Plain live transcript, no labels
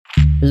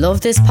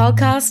Love this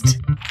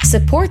podcast?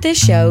 Support this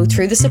show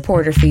through the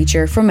supporter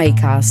feature from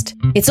Acast.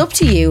 It's up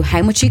to you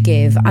how much you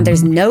give and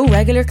there's no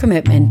regular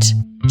commitment.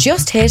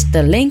 Just hit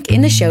the link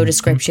in the show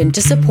description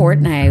to support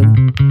now.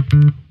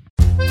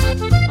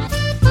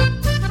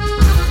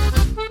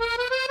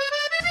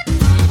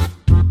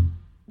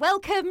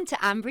 Welcome to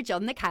Ambridge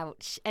on the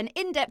Couch, an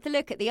in-depth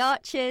look at the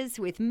Archers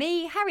with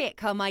me, Harriet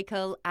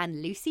Carmichael,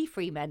 and Lucy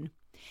Freeman.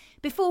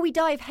 Before we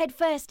dive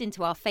headfirst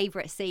into our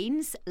favourite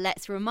scenes,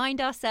 let's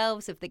remind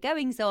ourselves of the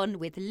goings-on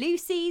with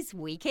Lucy's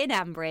Week in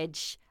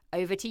Ambridge.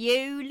 Over to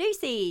you,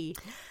 Lucy.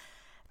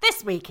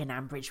 This Week in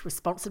Ambridge was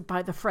sponsored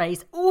by the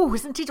phrase, "Oh,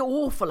 isn't it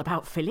awful,"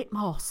 about Philip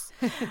Moss.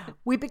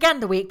 We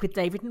began the week with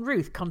David and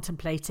Ruth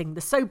contemplating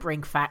the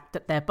sobering fact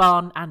that their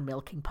barn and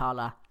milking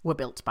parlour were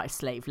built by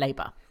slave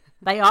labour.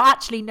 They are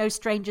actually no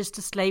strangers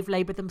to slave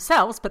labour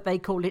themselves, but they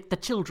call it the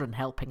children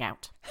helping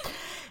out.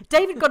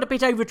 David got a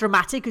bit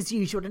overdramatic as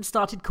usual and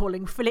started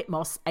calling Philip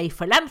Moss a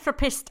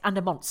philanthropist and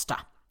a monster.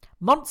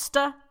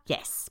 Monster,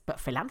 yes, but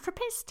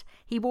philanthropist?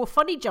 He wore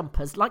funny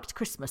jumpers, liked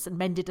Christmas and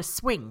mended a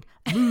swing.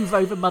 Move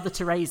over Mother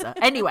Teresa.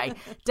 Anyway,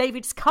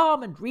 David's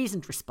calm and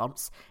reasoned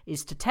response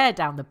is to tear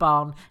down the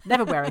barn,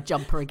 never wear a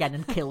jumper again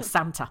and kill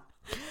Santa.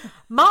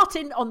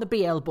 Martin on the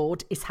BL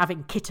board is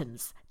having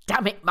kittens.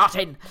 Damn it,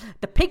 Martin!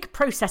 The pig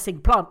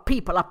processing plant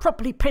people are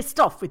properly pissed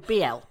off with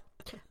BL.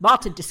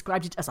 Martin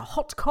described it as a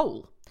hot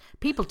coal.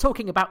 People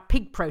talking about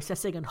pig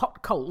processing and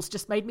hot coals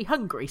just made me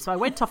hungry, so I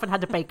went off and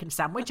had a bacon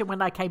sandwich, and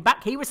when I came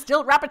back, he was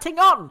still rabbiting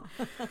on.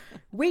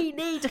 "We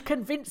need a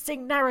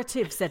convincing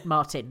narrative," said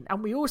Martin,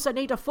 "and we also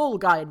need a fall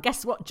guy, and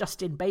guess what,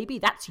 Justin, baby?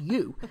 That's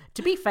you."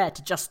 To be fair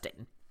to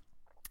Justin,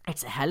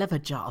 it's a hell of a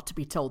jar to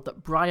be told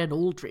that Brian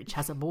Aldridge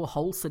has a more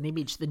wholesome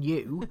image than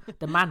you,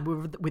 the man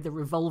with a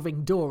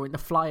revolving door and the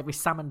fly of his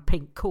salmon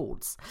pink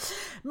cords.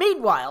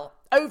 Meanwhile,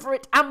 over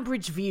at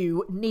Ambridge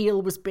View,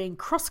 Neil was being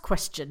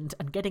cross-questioned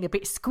and getting a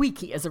bit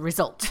squeaky as a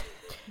result.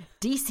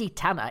 DC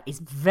Tanner is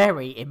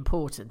very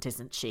important,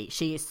 isn't she?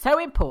 She is so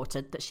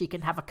important that she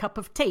can have a cup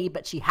of tea,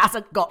 but she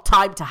hasn't got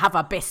time to have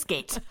a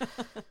biscuit.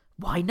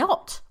 Why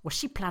not? Was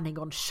she planning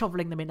on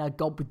shoveling them in her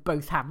gob with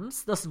both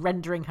hands, thus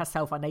rendering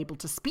herself unable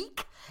to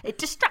speak? It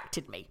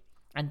distracted me.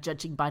 And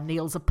judging by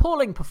Neil's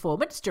appalling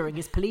performance during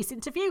his police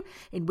interview,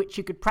 in which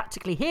you could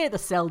practically hear the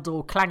cell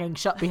door clanging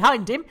shut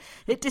behind him,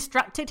 it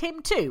distracted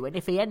him too, and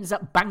if he ends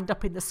up banged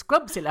up in the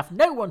scrubs, he'll have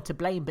no one to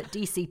blame but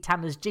DC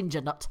Tanner's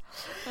ginger nut.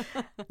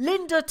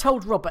 Linda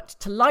told Robert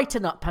to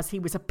lighten up as he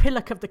was a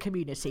pillock of the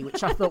community,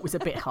 which I thought was a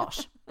bit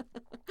harsh.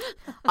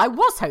 I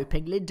was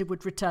hoping Linda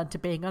would return to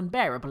being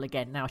unbearable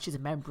again now she's a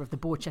member of the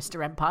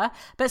Borchester Empire,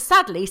 but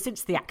sadly,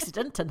 since the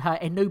accident and her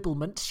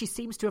ennoblement, she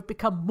seems to have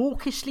become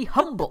mawkishly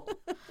humble.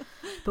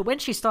 But when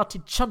she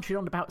started chuntering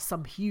on about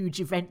some huge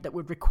event that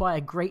would require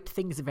great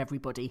things of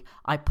everybody,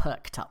 I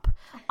perked up.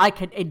 I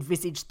can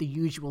envisage the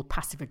usual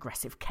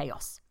passive-aggressive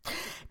chaos.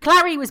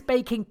 Clary was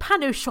baking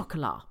pain au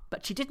chocolat,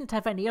 but she didn't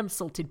have any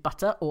unsalted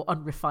butter or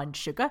unrefined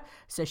sugar,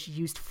 so she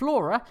used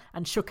Flora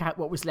and shook out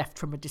what was left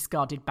from a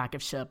discarded bag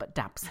of sherbet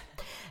dabs.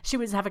 She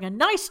was having a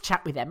nice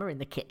chat with Emma in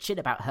the kitchen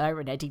about her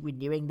and Eddie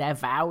renewing their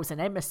vows,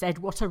 and Emma said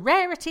what a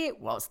rarity it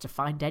was to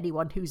find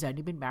anyone who's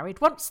only been married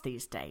once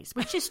these days,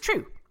 which is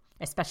true.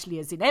 Especially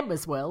as in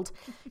Emma's world,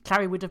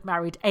 Clary would have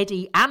married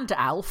Eddie and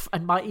Alf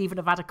and might even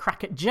have had a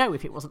crack at Joe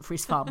if it wasn't for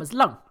his farmer's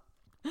lung.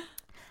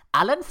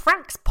 Alan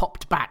Franks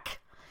popped back.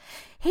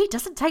 He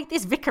doesn't take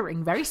this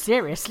vicaring very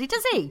seriously,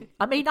 does he?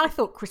 I mean, I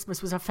thought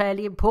Christmas was a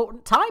fairly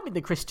important time in the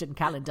Christian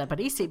calendar, but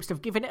he seems to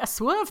have given it a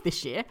swerve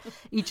this year.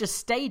 He just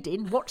stayed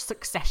in, watched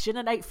Succession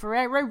and ate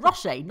Ferrero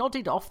Rocher,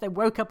 nodded off, then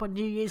woke up on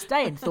New Year's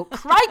Day and thought,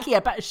 crikey,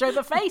 I better show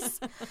the face.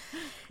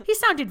 He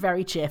sounded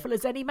very cheerful,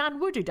 as any man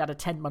would who'd had a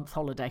 10-month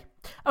holiday.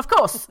 Of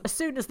course, as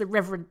soon as the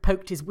Reverend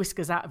poked his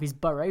whiskers out of his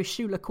burrow,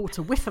 Shula caught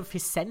a whiff of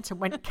his scent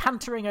and went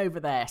cantering over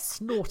there,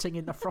 snorting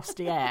in the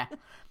frosty air.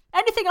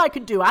 "Anything I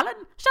can do, Alan?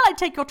 Shall I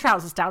take your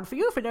trousers down for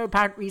you for no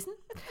apparent reason?"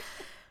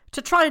 To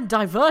try and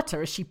divert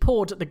her as she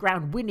pawed at the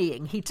ground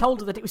whinnying, he told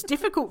her that it was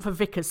difficult for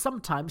vicars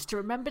sometimes to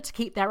remember to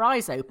keep their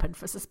eyes open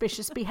for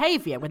suspicious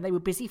behaviour when they were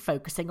busy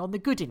focusing on the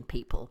good in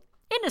people.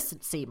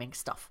 Innocent-seeming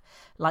stuff,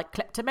 like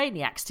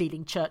kleptomaniacs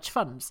stealing church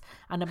funds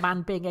and a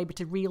man being able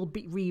to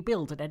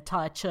rebuild an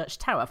entire church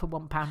tower for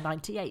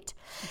 £1.98.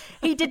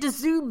 He did a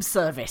Zoom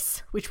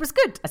service, which was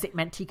good, as it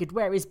meant he could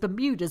wear his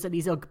Bermudas and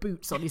his Ugg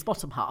boots on his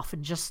bottom half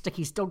and just stick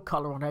his dog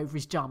collar on over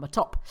his Jama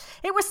top.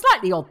 It was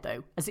slightly odd,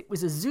 though, as it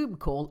was a Zoom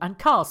call and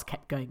cars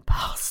kept going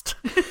past.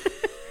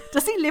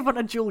 Does he live on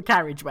a dual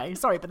carriageway?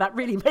 Sorry, but that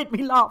really made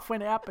me laugh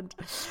when it happened.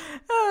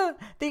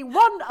 The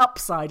one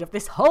upside of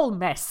this whole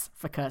mess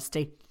for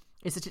Kirsty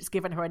is that it's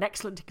given her an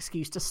excellent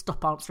excuse to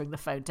stop answering the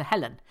phone to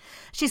Helen.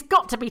 She's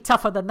got to be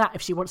tougher than that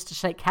if she wants to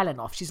shake Helen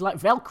off. She's like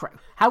Velcro.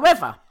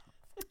 However,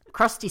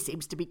 Krusty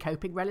seems to be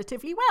coping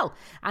relatively well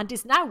and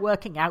is now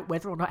working out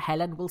whether or not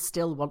Helen will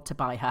still want to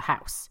buy her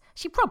house.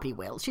 She probably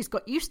will. She's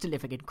got used to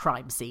living in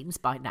crime scenes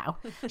by now.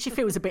 She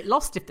feels a bit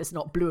lost if there's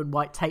not blue and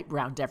white tape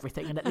around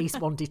everything and at least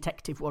one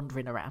detective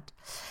wandering around.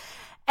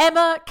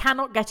 Emma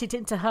cannot get it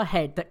into her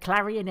head that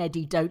Clarrie and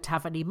Eddie don't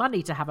have any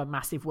money to have a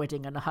massive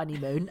wedding and a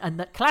honeymoon, and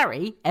that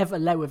Clarrie, ever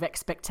low of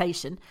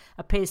expectation,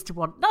 appears to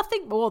want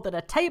nothing more than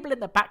a table in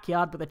the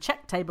backyard with a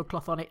checked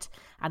tablecloth on it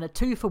and a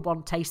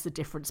 2-for-1 taste the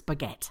difference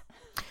baguette.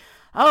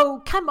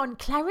 "Oh, come on,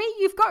 Clarrie,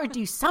 you've got to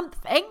do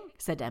something,"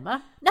 said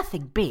Emma.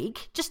 "Nothing big,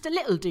 just a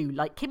little do,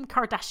 like Kim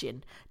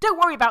Kardashian. Don't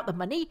worry about the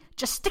money,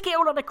 just stick it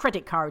all on a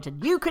credit card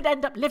and you could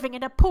end up living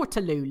in a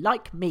Portaloo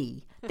like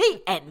me.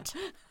 The end."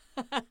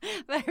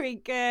 Very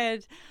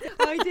good.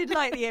 I did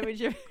like the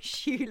image of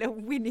Shula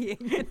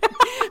whinnying and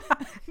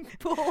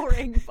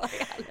boring by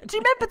Alan. Do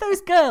you remember those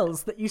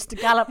girls that used to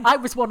gallop? I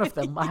was one of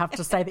them, I have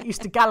to say, that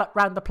used to gallop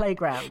round the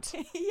playground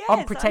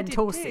on pretend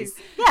horses.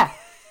 Too. Yeah.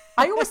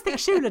 I always think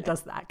Shula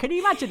does that. Can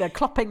you imagine her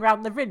clopping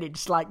round the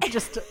village, like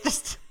just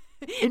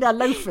in her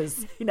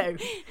loafers,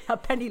 her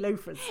penny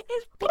loafers?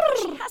 It's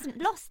because she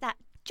hasn't lost that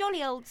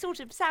jolly old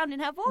sort of sound in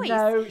her voice.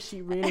 No,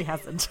 she really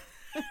hasn't.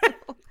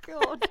 Oh,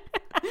 God.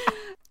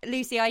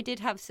 Lucy,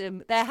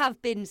 there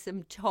have been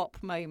some top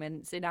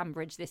moments in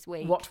Ambridge this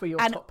week. What were your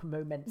top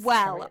moments?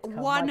 Well,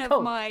 one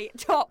of my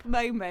top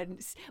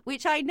moments,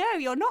 which I know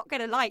you're not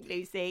going to like,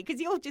 Lucy, because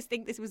you'll just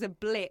think this was a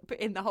blip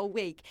in the whole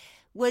week,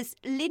 was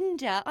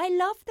Linda. I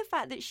love the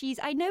fact that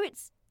I know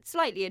it's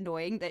slightly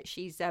annoying that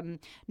she's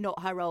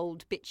not her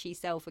old bitchy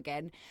self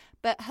again,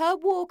 but her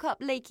walk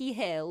up Lakey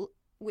Hill,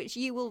 which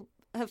you will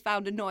have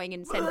found annoying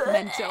and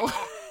sentimental,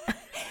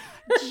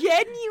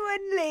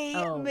 genuinely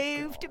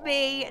moved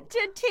me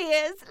to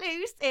tears,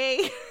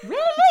 Lucy.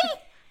 Really?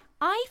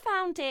 I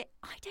found it,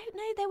 I don't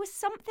know, there was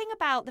something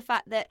about the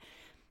fact that,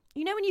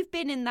 when you've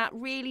been in that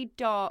really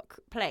dark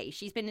place,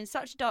 she's been in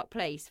such a dark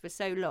place for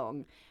so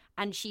long,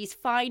 and she's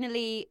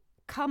finally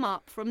come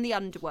up from the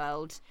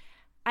underworld,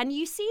 and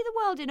you see the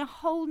world in a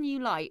whole new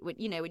light when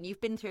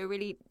you've been through a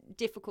really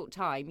difficult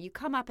time. You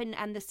come up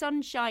and the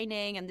sun's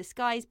shining and the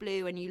sky's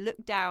blue, and you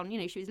look down,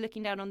 she was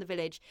looking down on the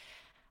village.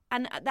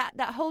 And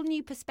that whole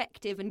new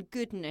perspective and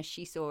goodness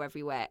she saw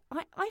everywhere,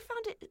 I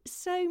found it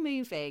so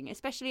moving,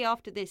 especially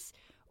after this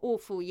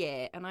awful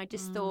year. And I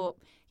just thought,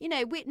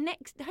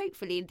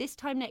 hopefully this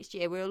time next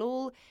year, we'll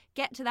all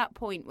get to that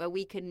point where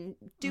we can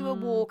do a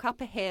walk up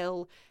a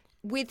hill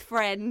with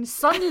friends.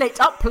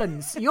 Sunlit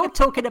uplands. You're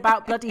talking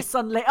about bloody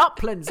sunlit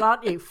uplands,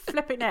 aren't you?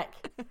 Flipping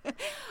neck.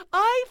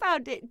 I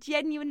found it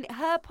genuinely,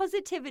 her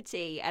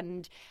positivity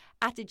and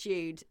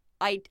attitude.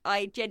 I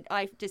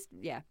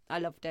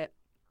loved it.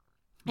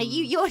 Hey,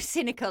 you're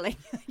cynical.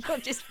 You'll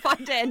just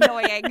find it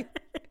annoying.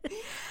 But,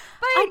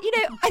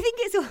 I think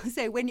it's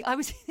also when I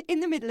was in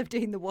the middle of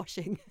doing the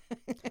washing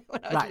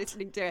when I was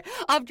listening to it,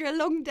 after a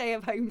long day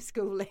of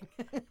homeschooling.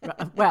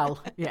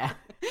 Well, yeah.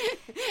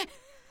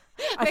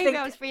 Maybe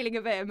I was feeling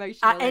a bit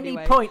emotional. At any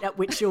point at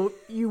which you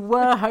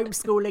were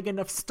homeschooling and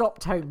have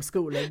stopped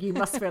homeschooling, you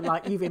must feel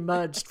like you've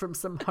emerged from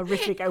some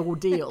horrific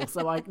ordeal.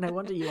 So no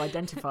wonder you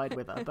identified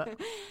with her. But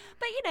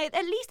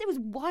at least there was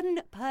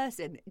one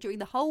person during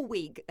the whole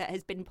week that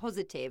has been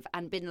positive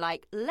and been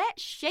like,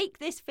 let's shake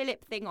this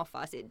Philip thing off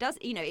us. It does,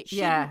 it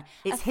shouldn't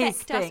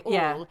affect us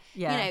all.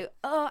 Yeah.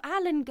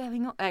 Alan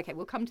going on. Okay,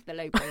 we'll come to the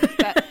low points,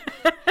 but.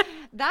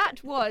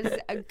 That was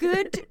a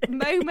good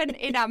moment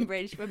in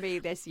Ambridge for me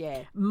this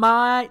year.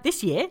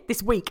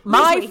 This week,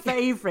 my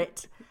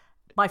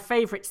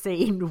favourite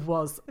scene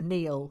was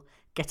Neil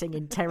getting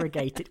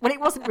interrogated. Well, it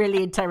wasn't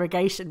really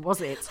interrogation, was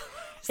it?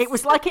 It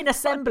was like in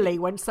assembly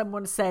when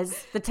someone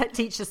says, the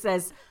teacher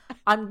says,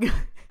 I'm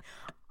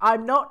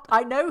not,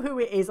 I know who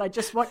it is, I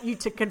just want you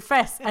to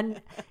confess.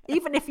 And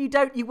even if you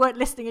weren't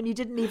listening and you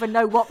didn't even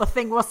know what the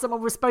thing was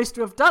someone was supposed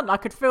to have done, I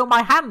could feel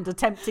my hand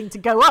attempting to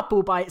go up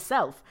all by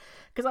itself.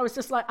 Because I was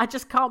just like, I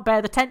just can't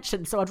bear the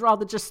tension, so I'd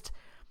rather just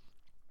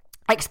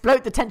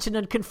explode the tension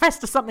and confess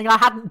to something I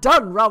hadn't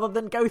done rather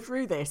than go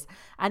through this.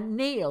 And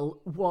Neil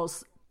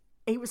was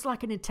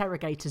like an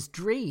interrogator's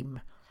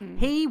dream.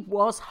 He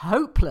was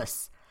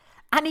hopeless.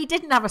 And he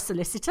didn't have a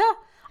solicitor.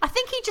 I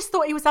think he just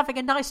thought he was having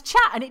a nice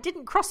chat, and it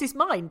didn't cross his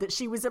mind that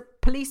she was a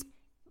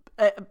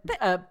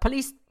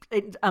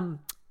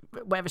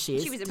whatever she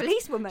is. She was a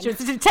policewoman. She was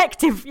a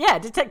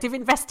detective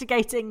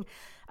investigating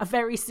a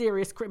very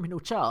serious criminal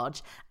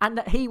charge, and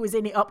that he was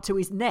in it up to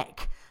his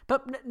neck.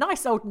 But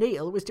nice old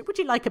Neil was, would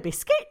you like a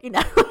biscuit?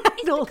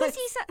 Because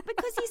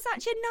he's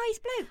such a nice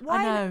bloke.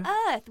 Why on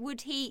earth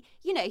would he,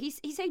 he's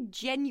so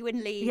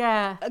genuinely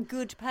a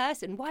good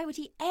person. Why would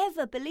he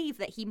ever believe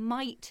that he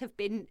might have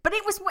been But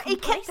it was,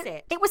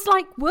 it was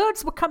like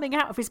words were coming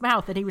out of his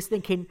mouth and he was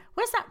thinking,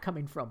 where's that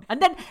coming from? And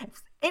then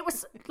it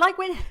was like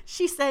when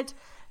she said,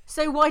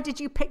 so why did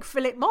you pick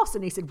Philip Moss?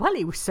 And he said, well,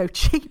 he was so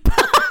cheap.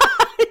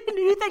 And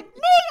you think,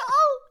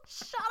 Neil,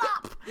 shut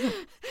up.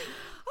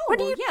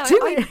 What are you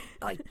doing?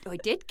 I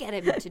did get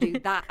him to do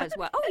that as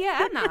well. Oh,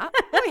 yeah, and that.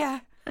 Oh, yeah.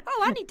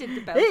 Oh, and he did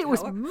the bell tower. It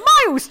was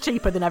miles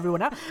cheaper than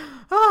everyone else.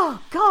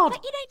 Oh, God.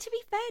 But, to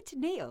be fair to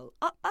Neil,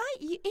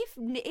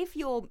 if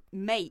your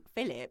mate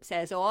Philip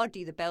says, I'll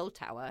do the bell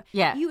tower,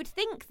 you would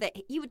think that,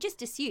 you would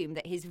just assume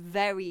that his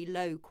very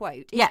low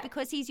quote is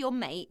because he's your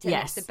mate and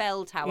it's the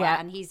bell tower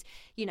and he's,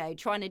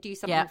 trying to do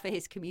something for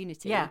his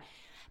community. Yeah.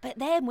 But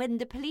then when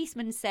the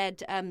policeman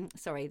said,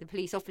 the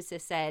police officer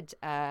said,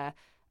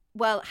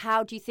 well,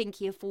 how do you think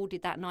he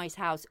afforded that nice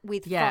house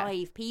with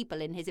 5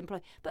 people in his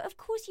employ? But of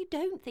course, you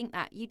don't think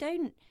that. You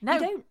don't.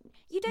 No.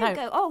 You don't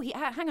go. Oh,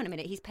 hang on a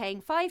minute. He's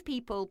paying 5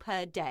 people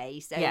per day.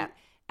 So,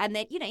 and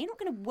then you're not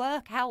going to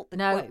work out the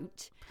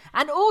quote.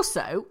 And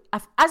also,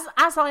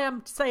 as I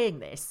am saying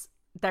this,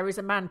 there is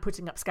a man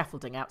putting up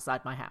scaffolding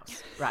outside my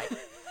house. Right?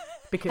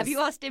 Because have you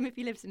asked him if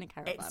he lives in a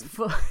caravan?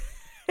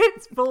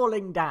 It's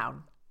falling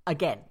down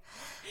again,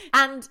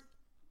 and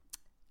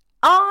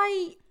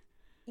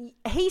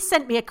he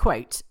sent me a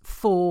quote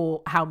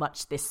for how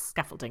much this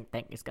scaffolding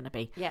thing is going to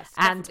be. Yes,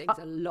 scaffolding's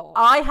a lot.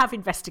 I have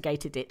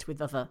investigated it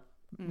with other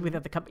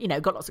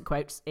companies, got lots of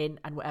quotes in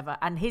and whatever,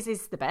 and his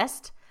is the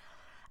best,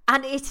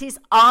 and it is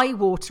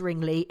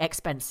eye-wateringly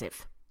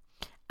expensive.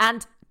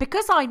 And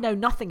because I know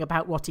nothing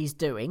about what he's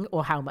doing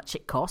or how much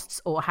it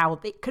costs or how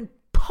it can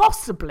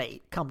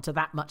possibly come to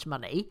that much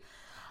money,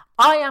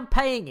 I am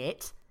paying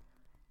it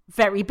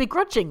very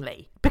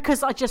begrudgingly,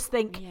 because I just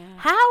think,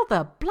 how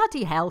the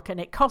bloody hell can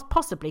it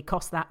possibly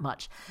cost that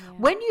much? Yeah.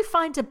 When you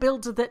find a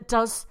builder that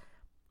does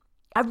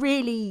a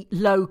really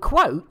low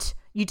quote,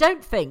 you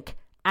don't think,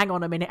 hang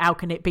on a minute, how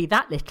can it be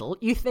that little?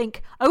 You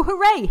think, oh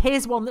hooray,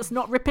 here's one that's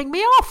not ripping me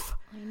off.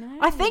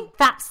 I think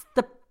that's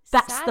the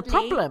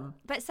problem.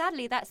 But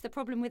sadly, that's the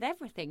problem with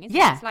everything, isn't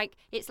it?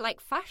 It's like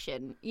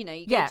fashion. You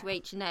go to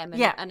H&M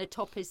and a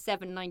top is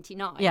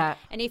 $7.99. Yeah.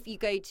 And if you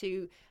go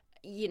to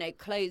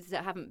clothes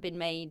that haven't been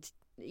made,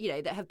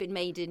 that have been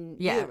made in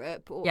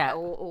Europe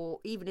or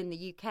even in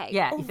the UK.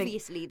 Yeah,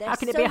 obviously, how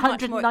can it be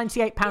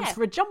 £198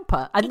 for a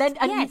jumper?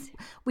 And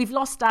we've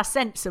lost our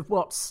sense of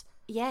what's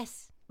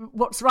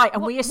right,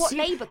 and we assume what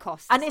labour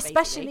costs, and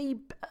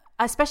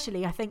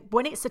especially I think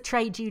when it's a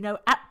trade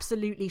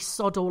absolutely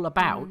sod all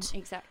about.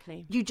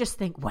 Exactly. You just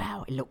think,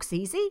 wow, it looks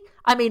easy.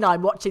 I mean,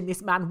 I'm watching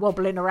this man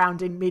wobbling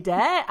around in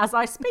midair as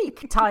I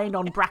speak, tying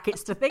on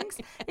brackets to things.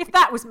 If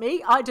that was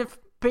me, I'd have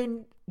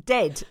been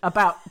dead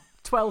about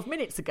 12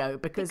 minutes ago,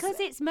 because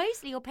it's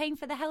mostly you're paying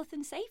for the health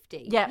and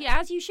safety.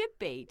 As you should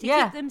be, to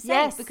keep them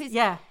safe.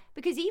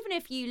 Because even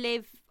if you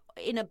live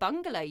in a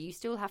bungalow, you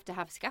still have to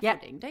have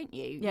scaffolding, don't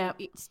you? Yeah.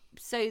 It's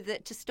so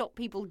that to stop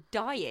people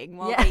dying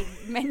while they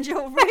mend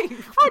your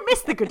roof. I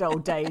miss the good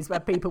old days where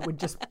people would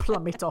just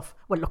plummet off.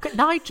 Well, look at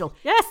Nigel.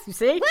 Yes, you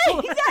see? Well,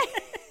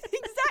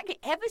 exactly.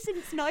 Ever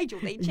since Nigel,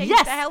 they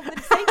changed the health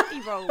and safety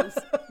rules.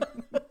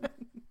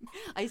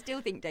 I still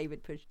think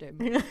David pushed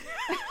him.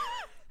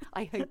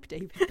 I hope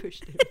David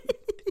pushed him.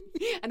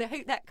 And I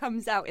hope that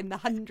comes out in the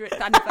 100th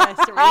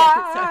anniversary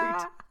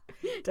episode.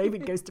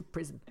 David goes to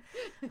prison.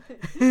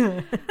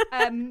 No,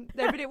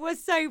 but it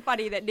was so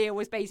funny that Neil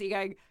was basically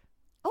going,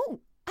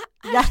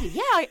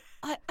 actually,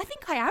 I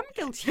think I am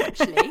guilty,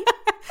 actually.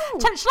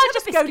 Shall I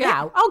just go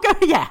now?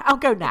 I'll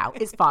go now.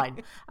 It's fine.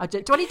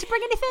 Do I need to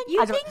bring anything?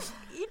 You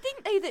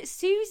think though that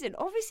Susan,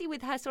 obviously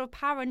with her sort of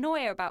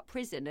paranoia about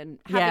prison and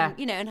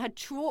having, and her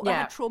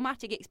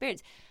traumatic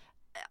experience,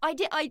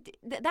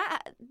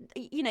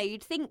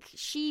 you'd think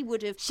she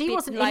would have. She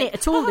wasn't in it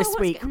at all this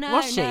week,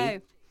 was she? No.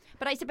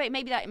 But I suppose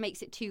maybe that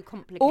makes it too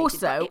complicated.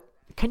 Also,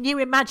 can you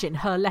imagine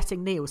her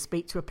letting Neil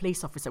speak to a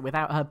police officer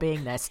without her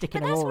being there,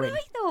 sticking her oar in?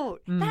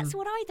 That's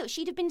what I thought.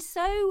 She'd have been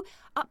so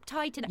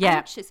uptight and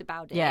anxious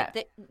about it. Yeah.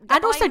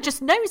 And also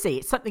just nosy.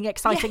 It's something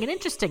exciting and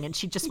interesting, and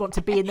she'd just want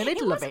to be in the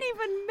middle of it. It wasn't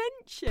even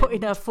mentioned.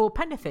 Putting her 4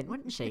 penneth,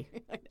 wouldn't she?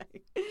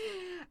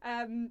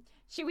 I know.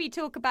 Should we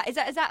talk about was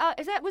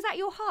that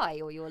your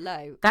high or your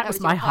low? That was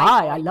my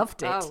high. I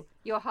loved it. Oh,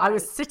 your high. I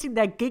was sitting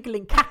there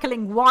giggling,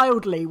 cackling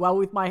wildly while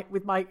with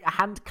my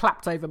hand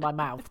clapped over my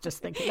mouth,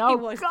 just thinking,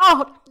 "Oh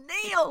God,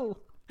 Neil,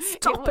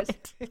 stop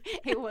it!"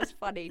 It was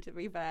funny, to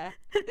be fair.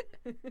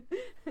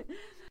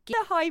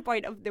 The high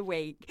point of the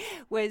week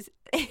was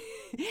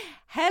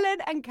Helen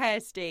and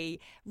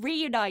Kirsty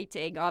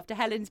reuniting after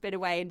Helen's been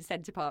away in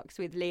Centre Parks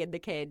with Lee and the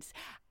kids,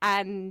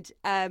 and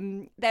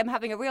them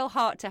having a real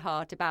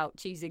heart-to-heart about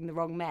choosing the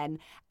wrong men.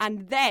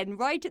 And then,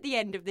 right at the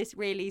end of this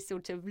really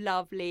sort of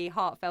lovely,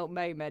 heartfelt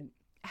moment,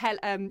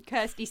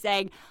 Kirsty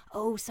saying,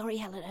 "Oh, sorry,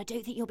 Helen, I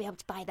don't think you'll be able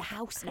to buy the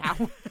house now."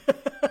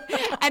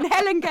 And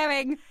Helen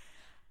going,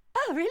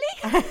 "Oh,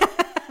 really?"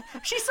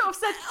 She sort of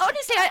said,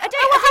 "Honestly, I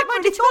haven't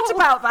really thought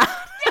about that."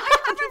 Yeah, I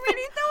haven't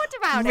really thought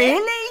about it.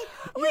 Really?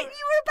 Wait,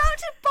 you were about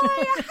to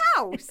buy a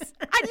house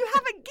and you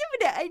haven't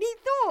given it any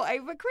thought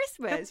over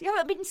Christmas. You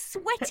haven't been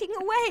sweating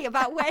away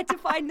about where to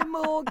find the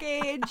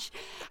mortgage,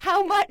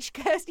 how much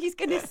Kirsty's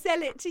going to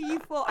sell it to you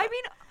for. I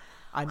mean,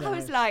 I know. I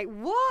was like,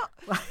 what?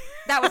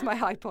 That was my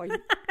high point.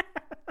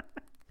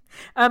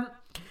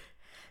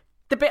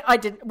 The bit I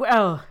didn't.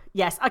 Well,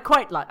 yes, I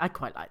quite like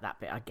that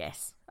bit. I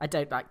guess I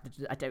don't like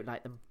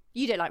them.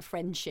 You don't like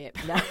friendship.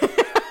 No. I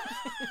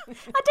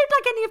don't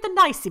like any of the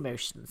nice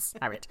emotions,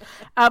 Harriet.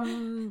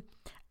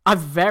 I've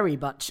very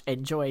much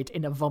enjoyed,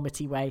 in a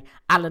vomity way,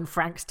 Alan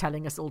Franks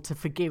telling us all to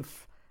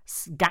forgive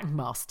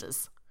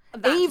gangmasters.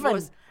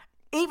 Even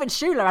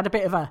Shula had a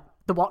bit of a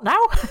 "the what now"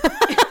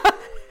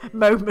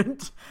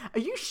 moment. Are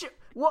you sure?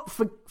 What?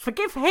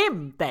 Forgive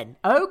him then?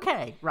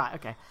 Okay, right,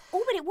 okay.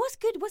 Oh, but it was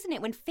good, wasn't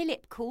it, when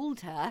Philip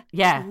called her?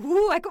 Yeah.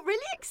 Ooh, I got really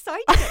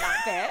excited at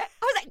that bit.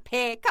 I was like,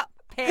 pick up,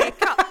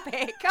 pick up,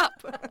 pick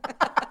up.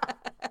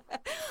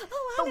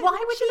 But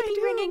why would he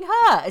be ringing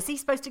her? Is she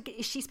supposed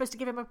to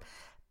give him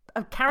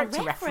a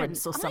character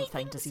reference or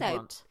something? Does he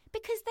want?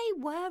 Because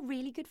they were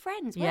really good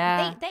friends.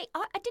 Yeah. They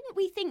didn't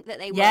we think that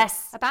they were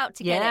about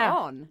to get it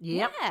on?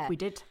 Yep, yeah, we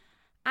did.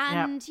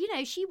 And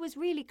she was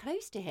really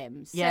close to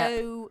him.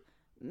 So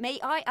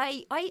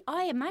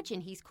I imagine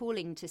he's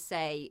calling to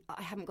say,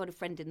 I haven't got a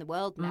friend in the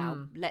world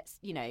now. Let's,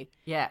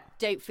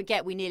 don't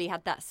forget we nearly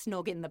had that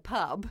snog in the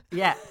pub.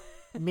 Yeah.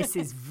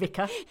 Mrs.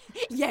 Vicar.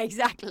 Yeah,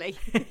 exactly.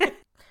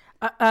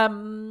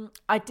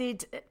 I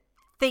did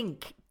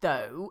think,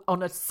 though,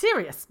 on a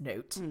serious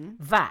note,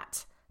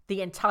 that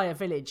the entire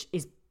village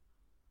is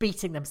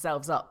beating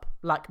themselves up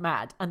like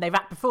mad. And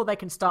before they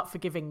can start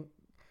forgiving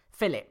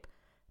Philip,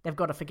 they've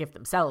got to forgive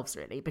themselves,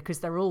 really, because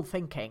they're all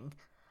thinking,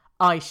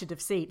 I should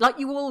have seen, like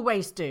you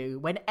always do,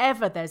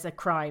 whenever there's a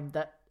crime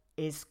that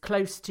is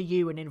close to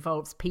you and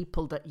involves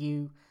people that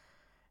you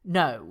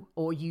know,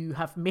 or you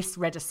have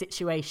misread a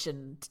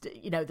situation,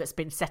 that's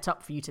been set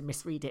up for you to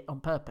misread it on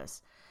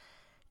purpose.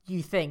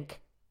 You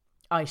think,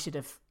 I should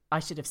have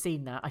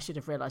seen that. I should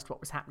have realised what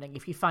was happening.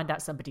 If you find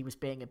out somebody was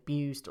being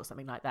abused or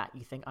something like that,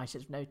 you think, I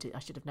should have noted. I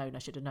should have known. I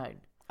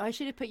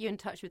should have put you in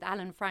touch with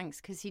Alan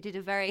Franks because he did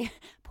a very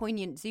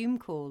poignant Zoom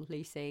call,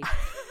 Lucy.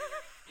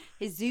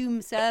 His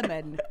Zoom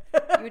sermon.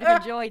 You would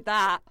have enjoyed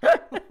that.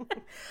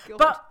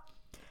 But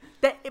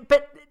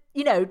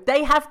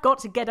they have got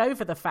to get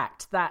over the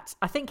fact that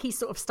I think he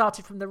sort of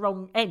started from the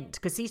wrong end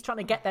because he's trying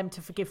to get them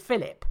to forgive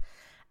Philip.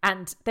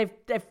 And they've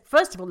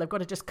first of all, they've got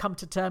to just come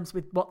to terms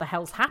with what the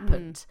hell's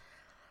happened.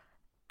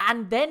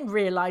 And then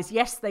realise,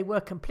 yes, they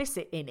were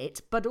complicit in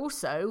it, but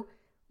also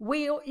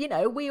we all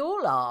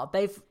are.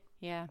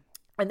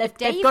 And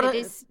David got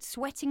is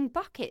sweating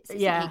buckets,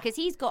 isn't he? Because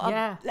he's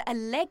got a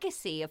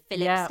legacy of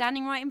Philip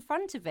standing right in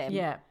front of him.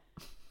 Yeah.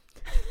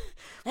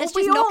 Let's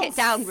just knock it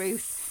down,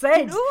 Ruth.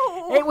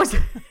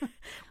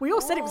 We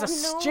all said it was a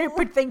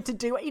stupid thing to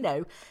do.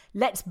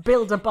 Let's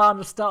build a barn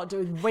and start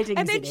doing weddings.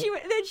 And then she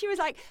was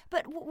like,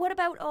 "But what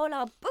about all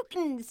our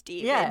bookings,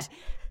 David?" Yeah.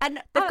 And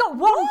they've got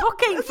one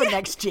booking for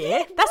next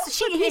year. That's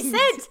he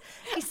said.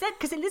 He said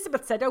because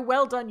Elizabeth said, "Oh,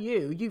 well done,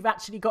 you. You've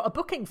actually got a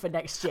booking for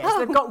next year." So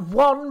they've got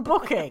one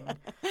booking.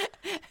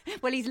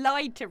 Well, he's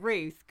lied to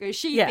Ruth because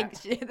she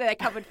thinks they're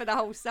covered for the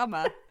whole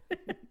summer.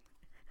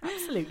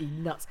 Absolutely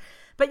nuts.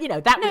 But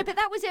but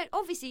that was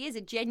obviously is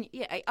a genuine.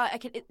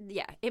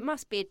 It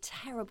must be a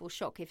terrible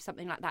shock if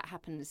something like that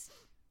happens.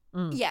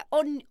 Yeah,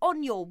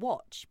 on your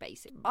watch,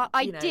 basically.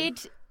 I did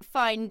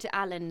find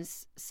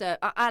Alan's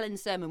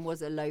sermon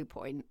was a low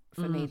point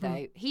for me,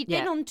 though. He'd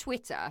been on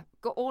Twitter,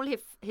 got all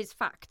his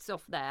facts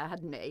off there,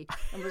 hadn't he?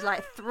 And was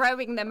like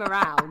throwing them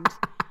around,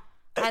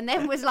 and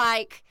then was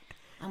like,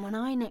 and when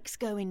I next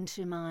go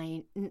into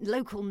my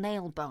local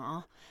nail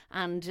bar,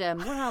 and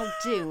what I'll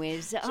do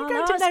is I'll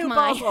ask nail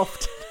bars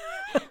often.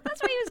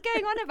 That's what he was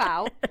going on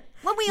about.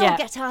 When we all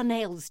get our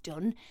nails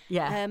done,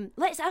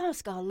 let's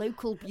ask our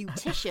local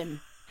beautician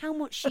how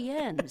much she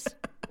earns.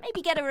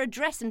 Maybe get her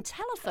address and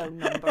telephone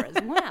number as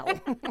well.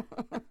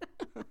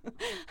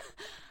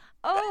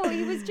 Oh,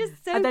 he was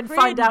just so And then cringe.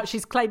 Find out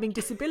she's claiming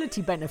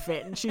disability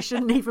benefit and she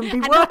shouldn't even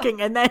be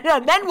working. And then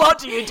what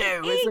do you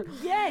do?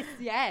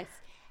 Yes.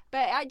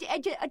 But I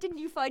didn't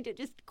you find it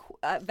just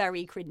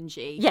very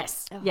cringy?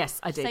 Yes,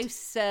 I did. So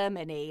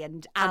sermony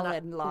and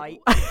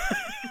Alan-like.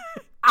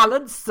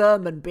 Alan's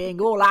sermon being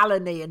all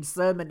Alan-y and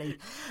sermon-y.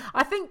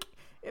 I think,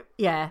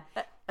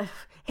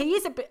 he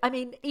is a bit,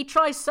 he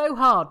tries so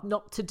hard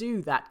not to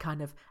do that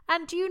kind of,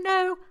 and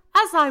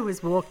as I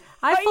was walking,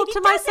 I thought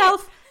to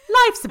myself,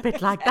 life's a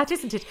bit like that,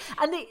 isn't it?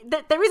 And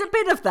there is a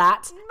bit of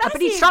that,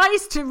 but he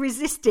tries to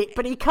resist it,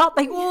 but he can't.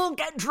 They all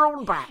get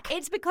drawn back.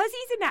 It's because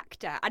he's an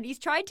actor and he's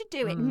tried to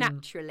do it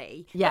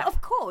naturally. Yeah. But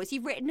of course,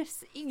 you're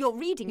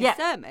reading a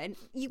sermon.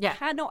 You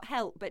cannot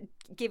help but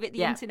give it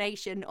the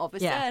intonation of a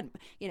sermon.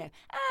 And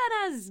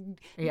as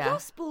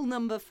Gospel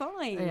number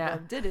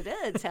 5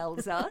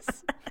 tells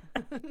us.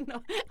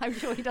 No, I'm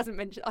sure he doesn't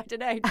mention. I don't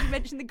know. Did you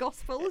mention the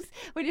Gospels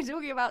when you're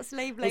talking about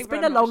slave labour? It's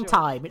been a long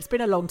time. It's been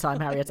a long time,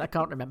 Harriet. I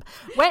can't remember.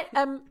 So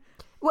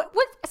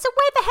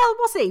where the hell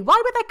was he?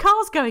 Why were there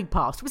cars going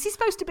past? Was he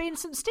supposed to be in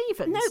St.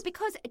 Stephen's? No,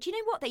 because do you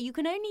know what? You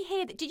can only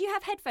hear. Did you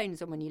have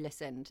headphones on when you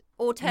listened,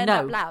 or turned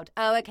up loud?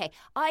 Oh, okay.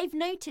 I've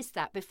noticed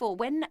that before.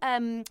 But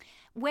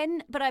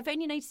I've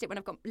only noticed it when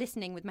I've got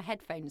listening with my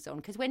headphones on.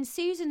 Because when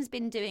Susan's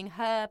been doing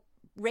her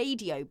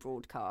radio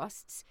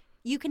broadcasts,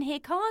 you can hear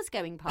cars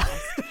going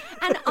past.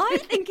 And I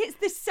think it's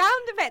the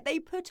sound effect they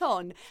put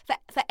on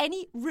for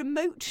any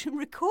remote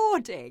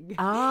recording.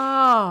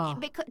 Oh.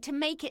 To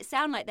make it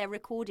sound like they're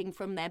recording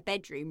from their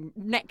bedroom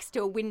next to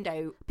a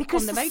window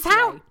because on the motorway.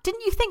 Sound,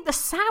 didn't you think the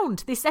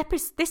sound this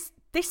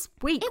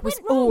week was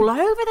all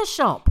over the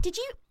shop? Did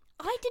you?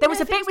 There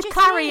was a bit with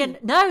Clary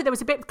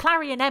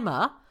and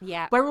Emma.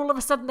 Yeah. Where all of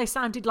a sudden they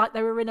sounded like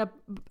they were in an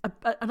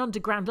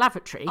underground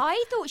lavatory.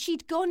 I thought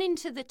she'd gone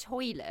into the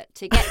toilet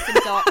to get some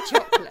dark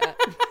chocolate.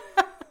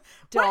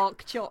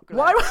 Dark chocolate.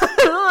 Why?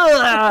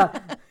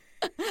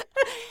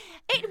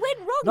 It went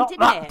wrong,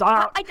 didn't it?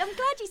 I'm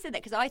glad you said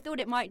that because I thought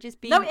it might just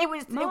be. No, it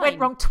went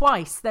wrong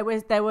twice. It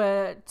was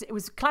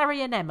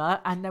Clary and Emma,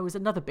 and there was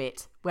another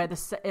bit where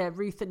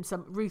Ruth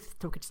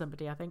talking to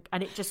somebody, I think,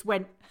 and it just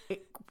went.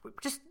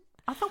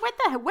 I thought, where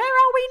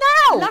are we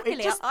now?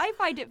 Luckily, I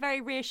find it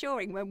very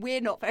reassuring when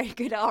we're not very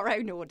good at our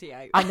own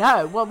audio. I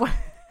know. Well,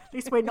 at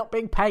least we're not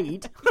being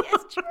paid.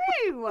 It's true.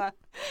 We don't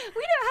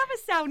have a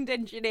sound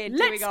engineer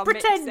doing our mixing.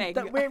 Let's pretend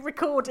that we're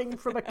recording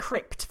from a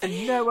crypt for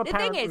no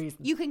apparent reason. The thing is,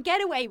 you can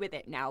get away with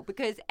it now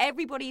because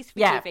everybody's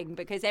forgiving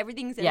because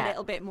everything's a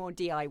little bit more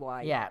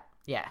DIY.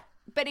 Yeah.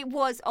 But it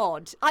was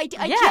odd. I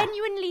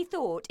genuinely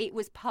thought it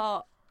was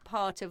part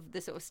of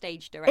the sort of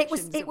stage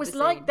directions. It was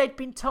like they'd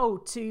been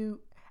told to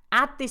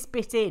add this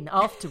bit in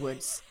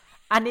afterwards.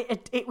 And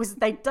it was,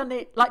 they'd done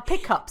it like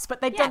pickups,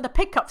 but they'd done the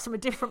pickups from a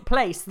different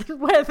place than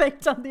where they'd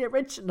done the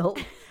original.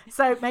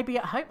 So maybe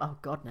at home, oh,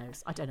 God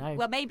knows. I don't know.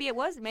 Well, maybe it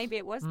was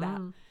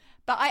that.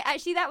 But I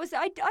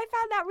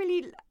found that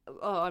really,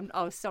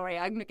 sorry,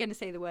 I'm going to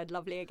say the word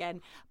lovely again.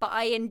 But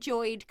I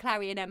enjoyed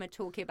Clary and Emma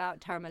talking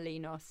about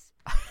Torremolinos.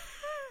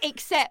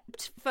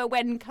 Except for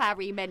when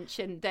Clary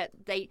mentioned that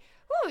we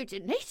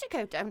didn't need to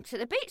go down to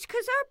the beach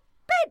because our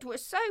bed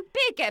was so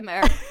big,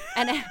 Emma.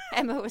 And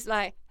Emma was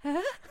like,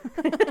 huh?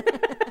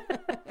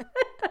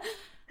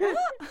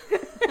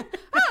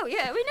 Oh,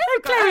 yeah, we never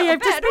got Clary, out of I've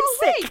bed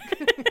just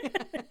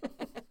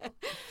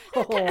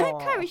all been week.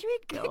 Clary, should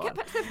we get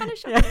back to the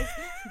Spanish shoppers?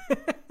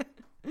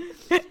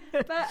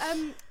 But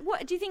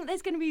what do you think?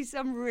 There's going to be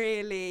some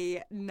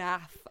really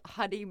naff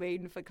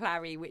honeymoon for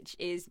Clary, which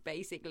is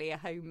basically a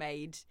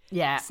homemade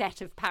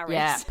set of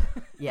Paris.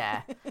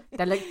 Yeah.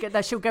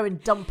 She'll go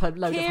and dump a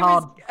load of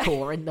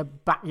hardcore in the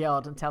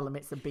backyard and tell them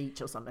it's a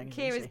beach or something.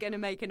 Kira's going to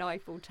make an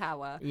Eiffel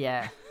Tower.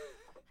 Yeah.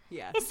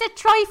 Yeah. It's a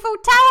trifle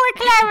tower,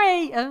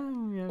 Clary.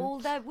 Oh, yeah.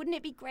 Although, wouldn't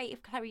it be great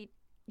if Clary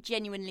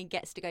genuinely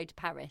gets to go to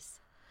Paris?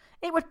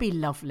 It would be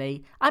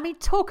lovely. I mean,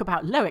 talk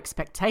about low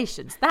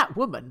expectations. That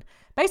woman,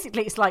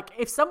 basically, it's like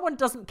if someone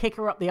doesn't kick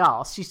her up the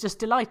arse, she's just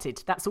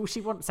delighted. That's all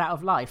she wants out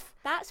of life.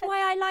 That's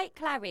why I like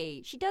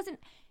Clary.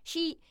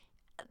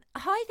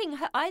 I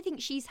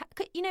think she's,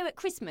 at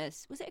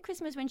Christmas, was it at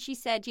Christmas when she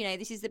said,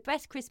 this is the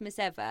best Christmas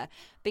ever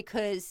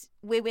because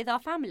we're with our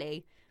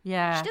family.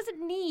 Yeah. She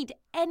doesn't need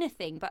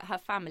anything but her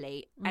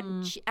family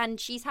and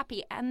she's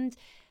happy. And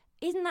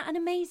isn't that an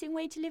amazing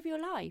way to live your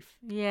life?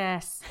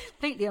 Yes.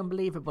 Completely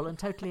unbelievable and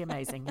totally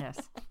amazing, yes.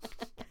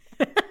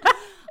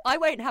 I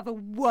won't have a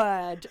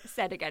word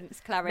said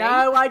against Clary.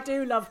 No, I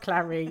do love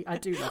Clary. I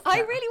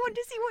really want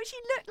to see what she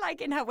looked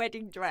like in her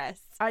wedding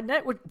dress. I know,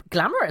 it was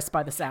glamorous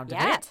by the sound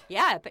of it.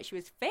 Yeah, but she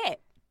was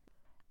fit.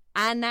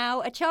 And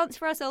now a chance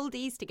for us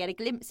oldies to get a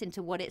glimpse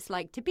into what it's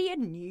like to be a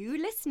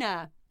new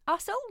listener.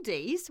 Us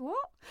oldies?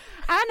 What?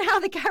 And how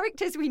the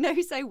characters we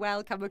know so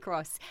well come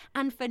across.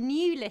 And for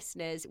new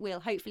listeners,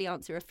 we'll hopefully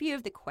answer a few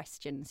of the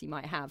questions you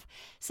might have.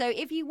 So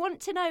if you want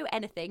to know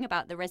anything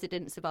about the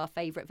residents of our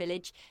favourite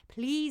village,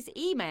 please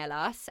email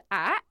us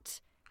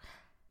at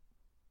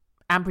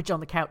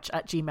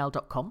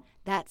ambridgeonthecouch@gmail.com.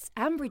 That's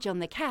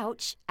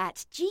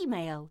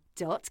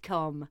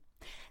ambridgeonthecouch@gmail.com.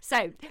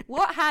 So,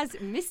 what has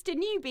Mr.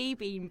 Newbie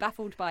been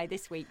baffled by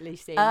this week,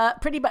 Lucy?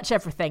 Pretty much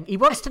everything. He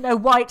wants to know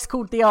why it's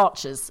called The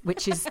Archers,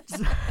 which is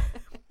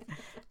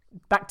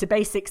back to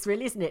basics,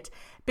 really, isn't it?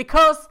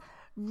 Because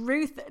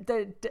Ruth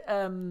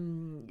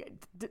and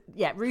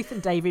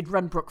David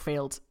run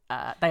Brookfield.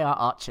 They are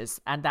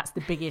archers, and that's the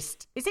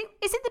biggest. Is it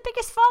the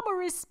biggest farm,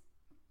 or is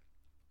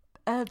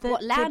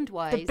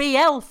land-wise? The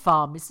BL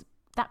farm is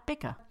that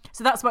bigger?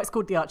 So that's why it's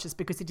called The Archers,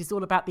 because it is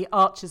all about the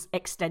Archers'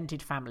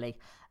 extended family.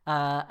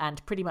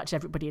 And pretty much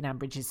everybody in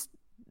Ambridge is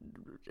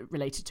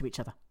related to each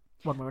other,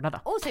 one way or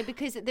another. Also,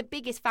 because the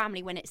biggest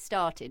family when it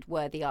started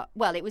were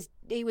it was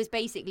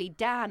basically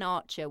Dan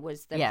Archer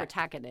was the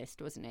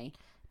protagonist, wasn't he?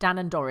 Dan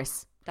and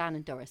Doris,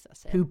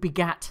 that's it. Who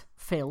begat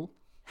Phil,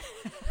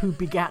 who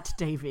begat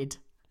David,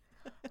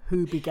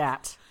 who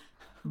begat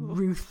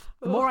Ruth.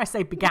 The more I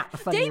say begat, the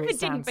funnier David it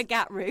sounds. didn't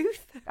begat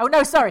Ruth. Oh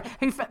no, sorry.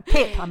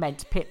 Pip. I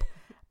meant Pip.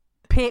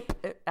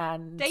 Pip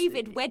and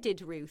David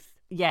wedded Ruth.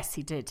 Yes,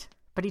 he did.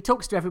 But he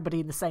talks to everybody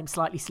in the same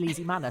slightly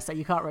sleazy manner, so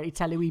you can't really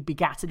tell who he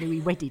begat and who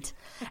he wedded.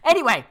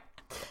 Anyway,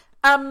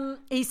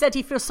 he said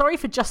he feels sorry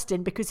for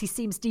Justin because he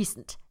seems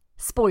decent.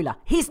 Spoiler,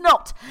 he's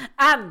not.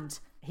 And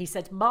he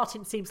said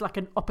Martin seems like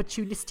an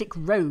opportunistic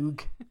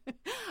rogue.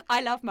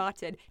 I love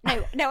Martin.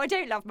 No, I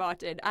don't love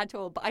Martin at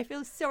all, but I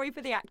feel sorry for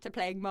the actor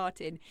playing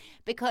Martin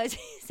because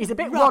he's a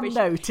bit one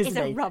note, isn't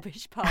he? It's a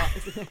rubbish part,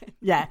 isn't it?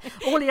 Yeah.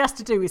 All he has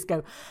to do is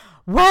go,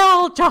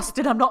 well,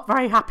 Justin, I'm not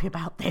very happy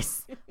about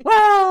this.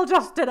 Well,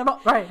 Justin, I'm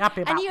not very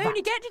happy about that. And you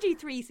only get to do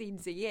 3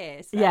 scenes a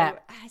year, so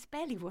it's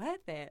barely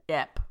worth it.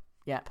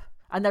 Yep.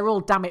 And they're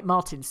all damn it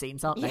Martin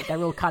scenes, aren't they?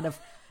 They're all kind of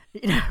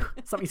You know,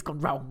 something's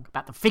gone wrong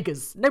about the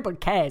figures. Nobody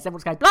cares.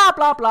 Everyone's going, blah,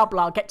 blah, blah,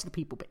 blah. Get to the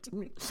people bit.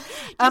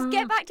 Just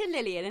get back to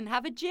Lillian and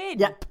have a gin.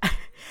 Yep.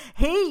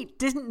 He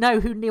didn't know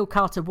who Neil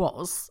Carter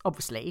was,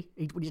 obviously.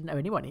 He didn't know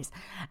anyone is.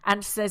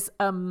 And says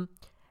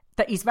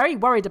that he's very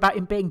worried about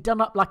him being done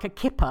up like a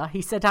kipper.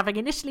 He said, having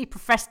initially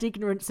professed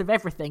ignorance of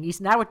everything,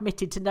 he's now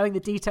admitted to knowing the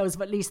details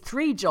of at least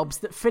 3 jobs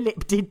that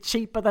Philip did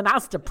cheaper than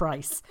Asda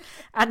price.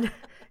 And...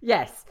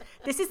 yes,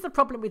 this is the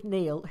problem with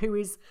Neil, who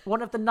is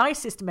one of the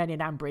nicest men in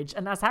Ambridge.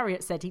 And as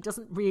Harriet said, he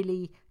doesn't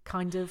really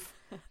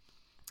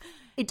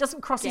it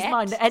doesn't cross his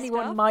mind that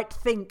anyone might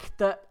think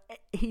that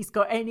he's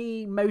got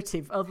any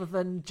motive other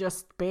than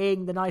just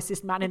being the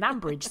nicest man in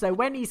Ambridge. So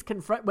when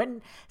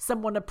when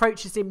someone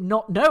approaches him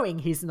not knowing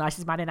he's the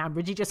nicest man in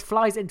Ambridge, he just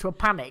flies into a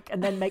panic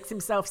and then makes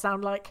himself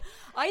sound like...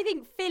 I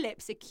think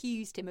Phillips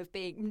accused him of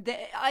being...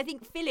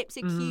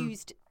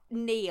 accused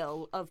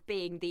Neil of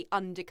being the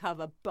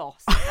undercover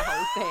boss of the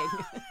whole thing.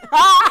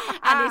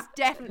 And it's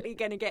definitely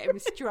going to get him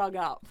strung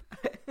up.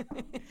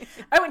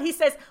 Oh, and he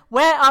says,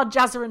 where are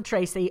Jazza and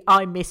Tracy?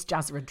 I miss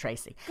Jazza and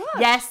Tracy. Gosh.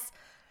 Yes,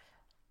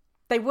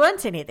 they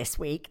weren't in it this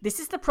week. This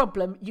is the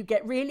problem. You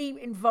get really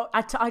involved.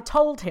 I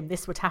told him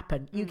this would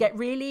happen. You get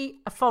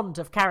really fond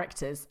of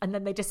characters and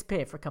then they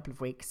disappear for a couple of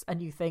weeks and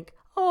you think,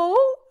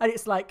 oh, and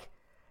it's like,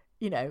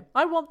 you know,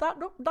 I want that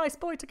nice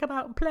boy to come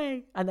out and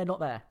play, and they're not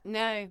there.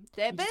 No,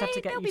 they'll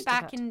be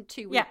back in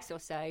 2 weeks or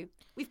so.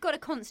 We've got to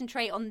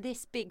concentrate on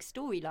this big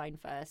storyline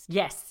first.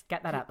 Yes,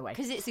 get that out of the way.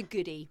 Because it's a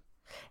goodie.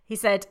 He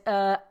said,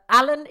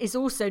 Alan is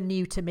also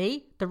new to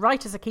me. The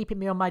writers are keeping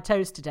me on my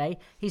toes today.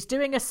 He's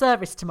doing a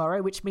service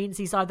tomorrow, which means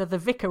he's either the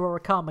vicar or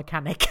a car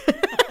mechanic.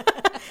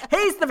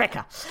 He's the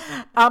vicar.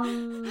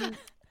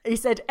 He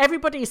said,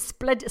 everybody is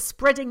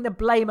spreading the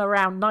blame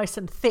around nice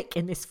and thick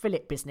in this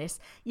Philip business.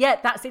 Yeah,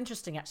 that's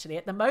interesting, actually.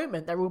 At the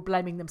moment, they're all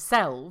blaming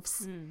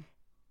themselves.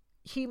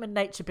 Human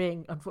nature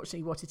being,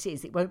 unfortunately, what it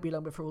is, it won't be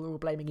long before they're all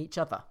blaming each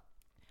other.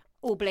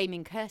 Or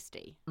blaming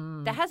Kirsty.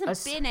 There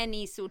hasn't been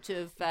any sort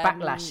of...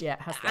 backlash yet,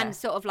 has there? And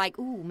sort of like,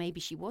 oh, maybe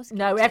she was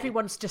guilty. No,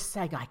 everyone's just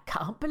saying, I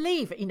can't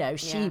believe it. You know,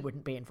 she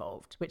wouldn't be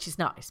involved, which is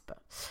nice. But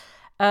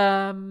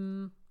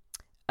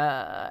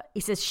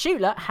he says,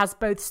 Shula has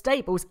both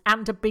stables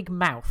and a big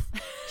mouth.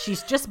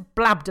 She's just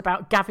blabbed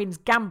about Gavin's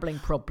gambling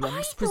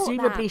problems,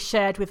 presumably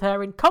shared with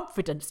her in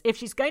confidence. If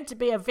she's going to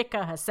be a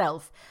vicar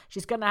herself,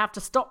 she's going to have to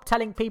stop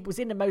telling people's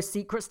innermost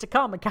secrets to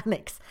car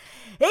mechanics.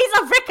 He's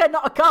a vicar,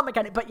 not a car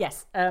mechanic. But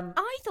yes.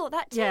 I thought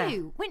that too. Yeah.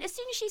 When as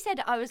soon as she said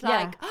it, I was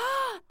like,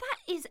 that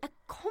is a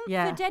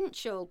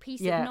confidential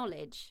piece of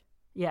knowledge.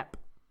 Yep.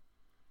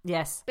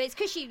 Yes. But it's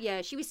because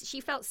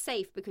she felt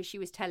safe because she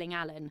was telling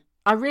Alan.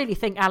 I really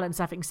think Alan's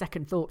having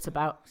second thoughts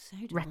about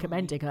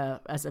recommending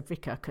her as a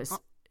vicar because,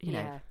 you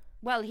know.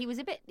 Well, he was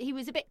a bit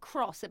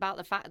cross about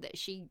the fact that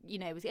she, you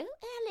know, was, Ellen,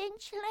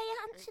 shall I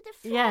answer the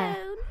phone? Yeah.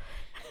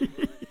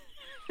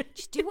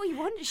 Just do what you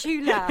want,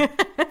 Shula.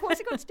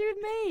 What's it got to do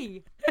with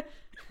me?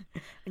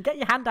 And get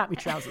your hand out my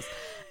trousers.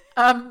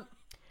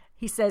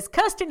 He says,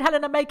 Kirsty and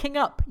Helen are making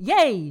up.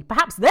 Yay!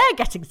 Perhaps they're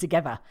getting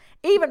together.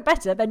 Even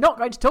better, they're not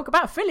going to talk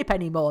about Philip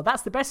anymore.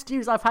 That's the best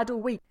news I've had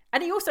all week.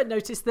 And he also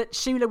noticed that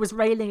Shula was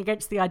railing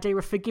against the idea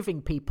of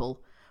forgiving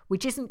people,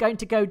 which isn't going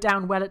to go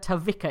down well at her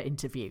vicar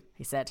interview,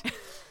 he said.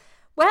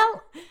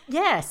 Well,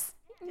 yes.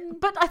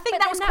 But I think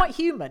that was quite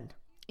human.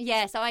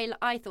 Yes,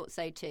 I thought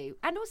so too.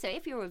 And also,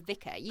 if you're a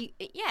vicar,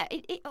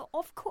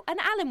 of course. And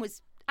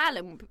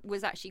Alan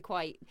was actually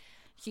quite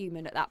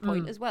human at that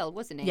point as well,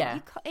 wasn't it? Yeah.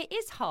 It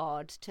is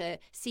hard to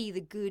see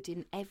the good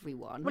in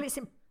everyone. Well,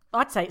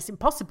 I'd say it's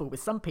impossible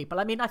with some people.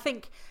 I mean, I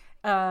think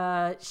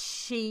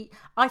Shula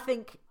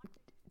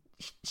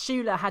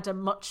had a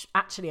much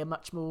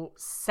more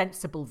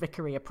sensible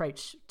vicary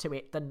approach to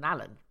it than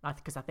Alan.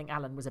 Because I think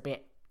Alan was a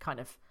bit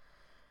kind of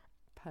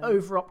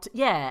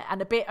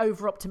and a bit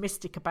over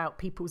optimistic about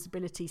people's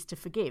abilities to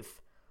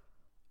forgive.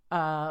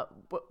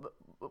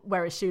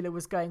 Whereas Shula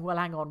was going, well,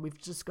 hang on, we're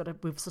sort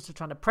of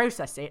trying to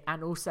process it,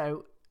 and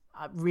also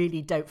I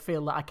really don't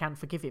feel that I can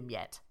forgive him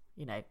yet,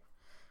 you know,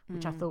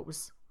 which I thought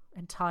was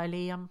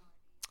entirely,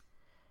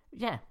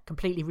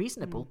 completely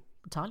reasonable,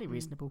 entirely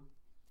reasonable.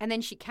 And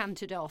then she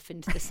cantered off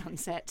into the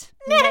sunset,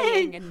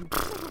 neighing and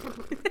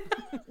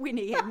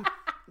whinnying.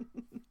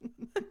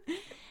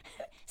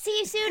 See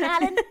you soon,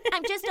 Alan.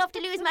 I'm just off to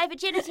lose my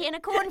virginity in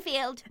a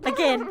cornfield.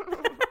 Again.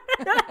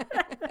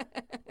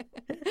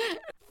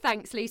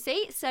 Thanks,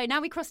 Lucy. So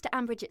now we cross to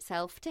Ambridge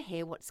itself to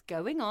hear what's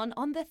going on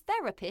the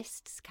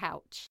therapist's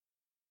couch.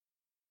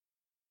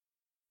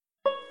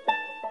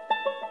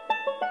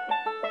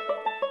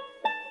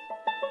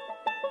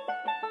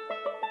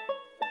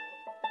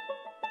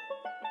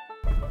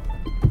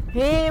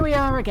 Here we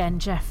are again,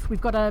 Jeff. We've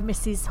got a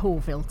Mrs.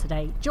 Horville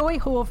today. Joy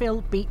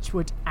Horville,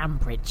 Beechwood,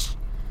 Ambridge.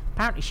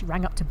 Apparently she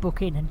rang up to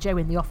book in and Joe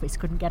in the office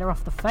couldn't get her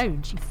off the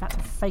phone. She had to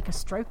fake a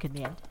stroke in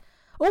the end.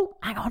 Oh,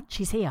 hang on,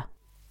 she's here.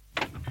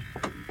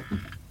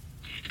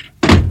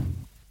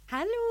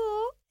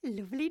 Hello,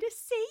 lovely to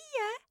see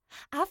you.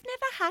 I've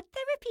never had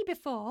therapy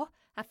before.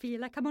 I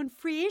feel like I'm on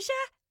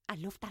Frasier. I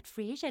loved that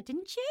Frasier,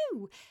 didn't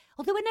you?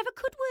 Although I never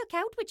could work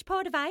out which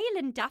part of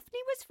Ireland Daphne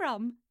was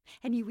from.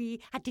 Anyway,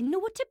 I didn't know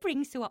what to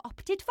bring, so I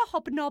opted for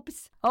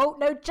hobnobs. Oh,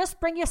 no, just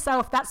bring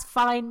yourself. That's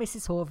fine,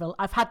 Mrs. Horville.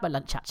 I've had my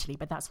lunch, actually,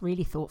 but that's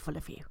really thoughtful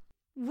of you.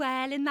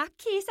 Well, in that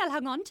case, I'll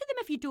hang on to them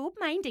if you don't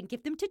mind and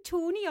give them to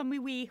Tony on my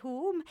way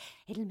home.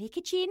 It'll make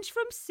a change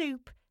from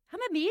soup. I'm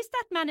amazed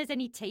that man has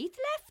any teeth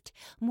left.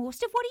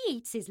 Most of what he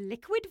eats is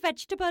liquid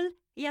vegetable.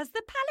 He has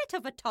the palate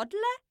of a toddler.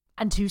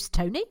 And who's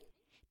Tony?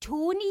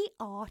 Tony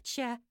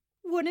Archer,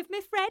 one of my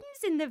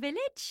friends in the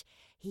village.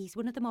 He's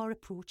one of the more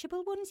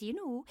approachable ones, you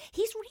know.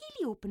 He's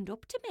really opened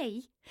up to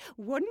me.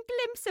 One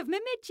glimpse of my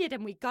midget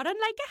and we got on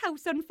like a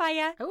house on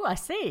fire. Oh, I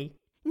see.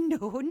 No,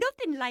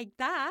 nothing like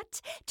that.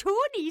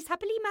 Tony's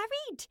happily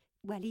married.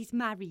 Well, he's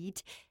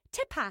married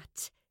to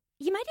Pat.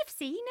 You might have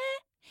seen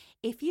her.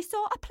 If you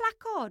saw a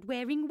placard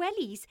wearing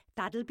wellies,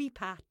 that'll be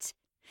Pat.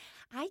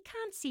 I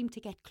can't seem to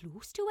get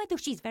close to her, though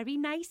she's very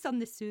nice on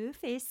the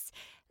surface,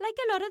 like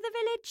a lot of the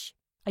village.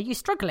 Are you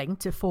struggling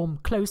to form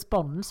close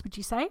bonds, would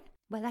you say?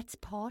 Well, that's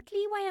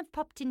partly why I've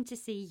popped in to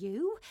see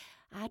you.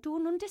 I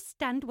don't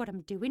understand what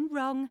I'm doing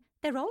wrong.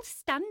 They're all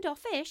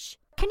standoffish.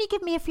 Can you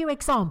give me a few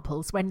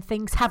examples when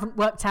things haven't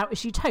worked out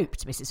as you'd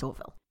hoped, Mrs.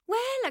 Horville?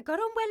 Well, I got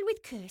on well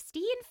with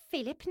Kirsty and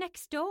Philip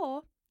next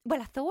door.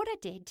 Well, I thought I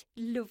did.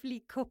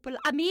 Lovely couple.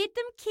 I made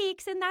them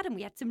cakes and that, and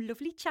we had some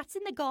lovely chats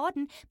in the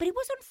garden. But it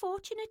was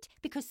unfortunate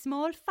because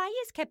small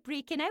fires kept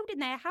breaking out in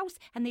their house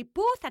and they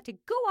both had to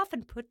go off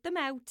and put them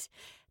out.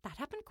 That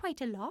happened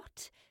quite a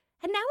lot.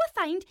 And now I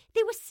find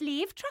they were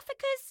slave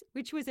traffickers,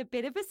 which was a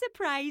bit of a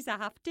surprise, I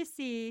have to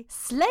say.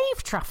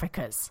 Slave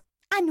traffickers?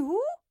 I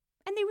know.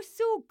 And they were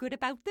so good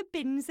about the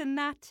bins and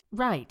that.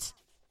 Right.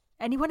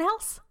 Anyone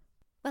else?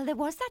 Well, there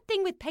was that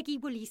thing with Peggy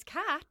Woolley's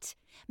cat.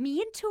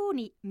 Me and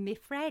Tony, my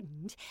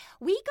friend,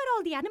 we got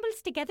all the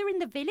animals together in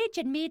the village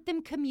and made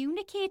them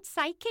communicate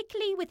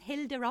psychically with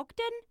Hilda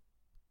Ogden.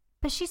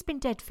 But she's been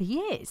dead for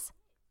years.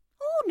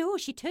 Oh, no,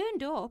 she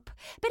turned up.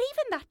 But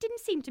even that didn't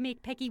seem to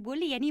make Peggy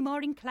Woolley any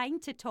more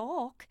inclined to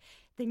talk.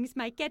 Things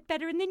might get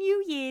better in the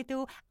new year,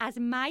 though, as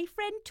my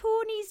friend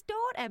Tony's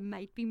daughter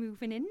might be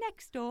moving in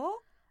next door.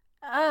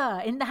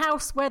 In the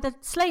house where the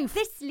slave...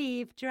 The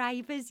slave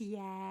drivers,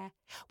 yeah.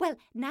 Well,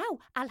 now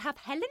I'll have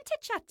Helen to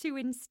chat to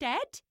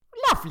instead.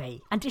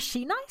 Lovely. And is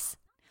she nice?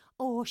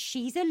 Oh,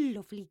 she's a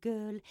lovely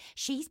girl.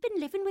 She's been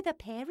living with her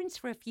parents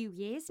for a few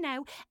years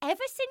now,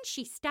 ever since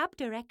she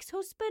stabbed her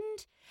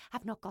ex-husband.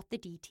 I've not got the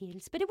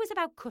details, but it was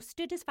about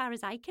custard as far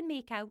as I can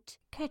make out.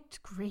 Good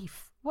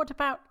grief. What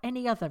about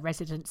any other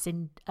residents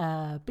in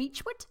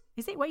Beechwood?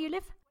 Is it where you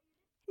live?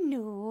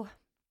 No.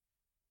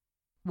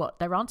 What,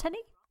 there aren't any?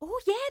 Oh,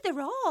 yeah,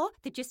 there are.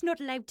 They're just not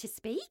allowed to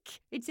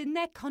speak. It's in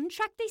their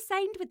contract they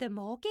signed with the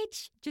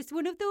mortgage. Just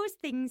one of those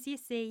things, you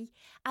see.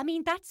 I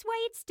mean, that's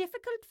why it's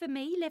difficult for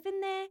me living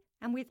there.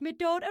 And with my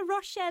daughter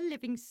Rochelle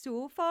living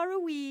so far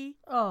away.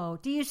 Oh,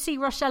 do you see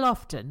Rochelle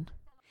often?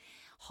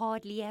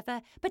 Hardly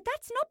ever. But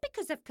that's not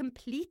because I've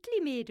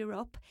completely made her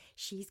up.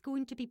 She's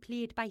going to be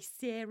played by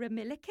Sarah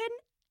Millican.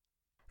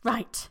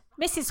 Right.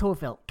 Mrs.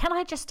 Horville, can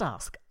I just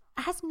ask,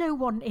 has no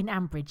one in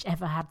Ambridge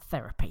ever had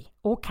therapy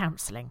or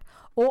counselling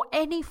or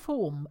any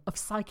form of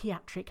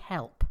psychiatric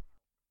help?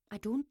 I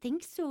don't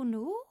think so,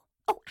 no.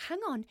 Oh,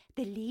 hang on.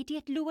 The lady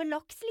at Lower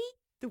Loxley,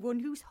 the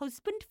one whose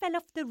husband fell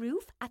off the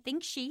roof, I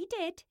think she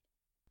did.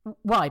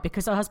 Why?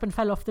 Because her husband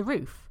fell off the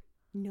roof?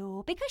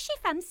 No, because she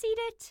fancied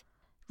it.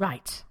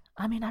 Right.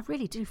 I mean, I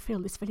really do feel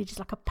this village is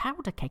like a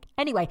powder keg.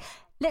 Anyway,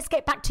 let's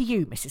get back to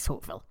you, Mrs.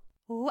 Horville.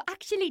 Oh,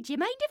 actually, do you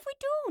mind if we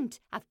don't?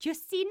 I've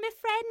just seen my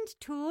friend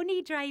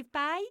Tony drive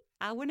by.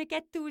 I want to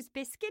get those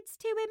biscuits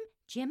to him.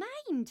 Do you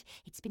mind?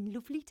 It's been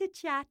lovely to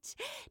chat.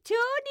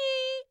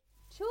 Tony!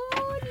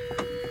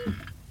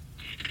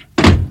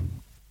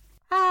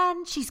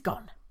 And she's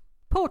gone.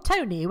 Poor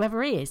Tony,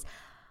 whoever he is.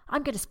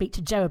 I'm going to speak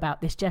to Joe about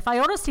this, Jeff. I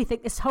honestly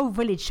think this whole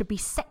village should be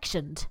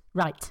sectioned.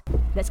 Right,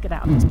 let's get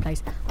out of this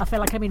place. I feel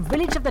like I'm in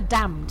Village of the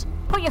Damned.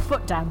 Put your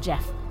foot down,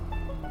 Jeff.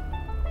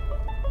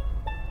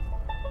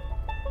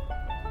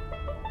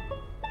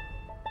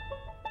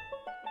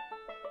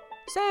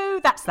 So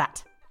that's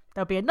that.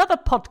 There'll be another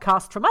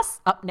podcast from us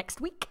up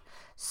next week.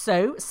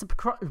 So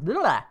subscribe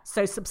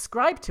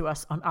to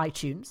us on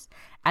iTunes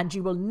and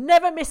you will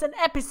never miss an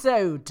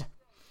episode.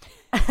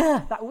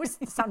 That always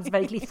sounds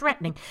vaguely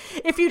threatening.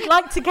 If you'd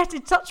like to get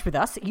in touch with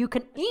us, you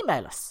can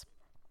email us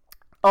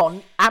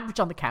on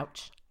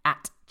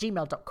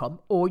ambridgeonthecouch@gmail.com,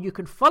 or you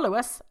can follow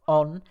us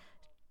on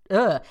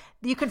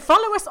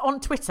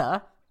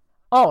Twitter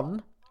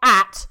on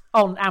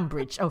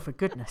 @onambridge. Oh, for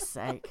goodness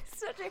sake.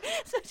 Such a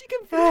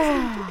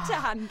confusing Twitter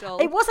handle.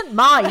 It wasn't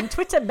mine.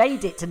 Twitter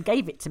made it and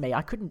gave it to me.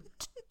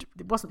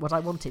 It wasn't what I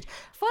wanted.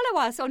 Follow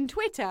us on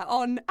Twitter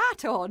on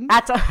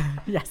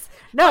yes.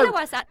 No. Follow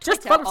us at Twitter.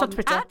 Just follow us on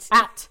Twitter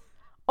at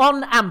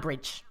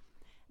 @onambridge.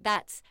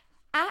 That's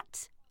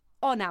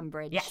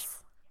 @onambridge.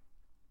 Yes.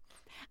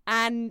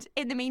 And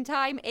in the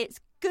meantime,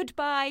 it's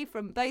goodbye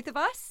from both of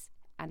us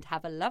and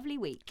have a lovely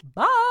week.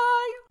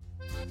 Bye.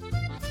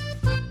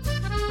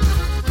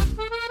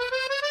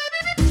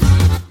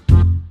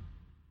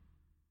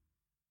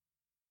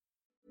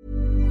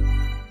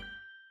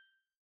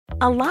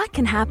 A lot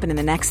can happen in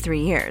the next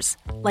 3 years.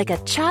 Like a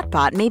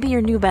chatbot may be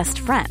your new best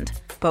friend.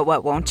 But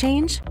what won't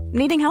change?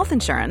 Needing health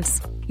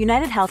insurance.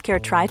 United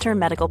Healthcare Tri-Term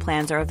Medical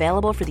Plans are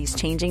available for these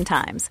changing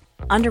times.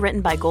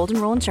 Underwritten by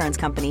Golden Rule Insurance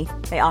Company,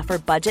 they offer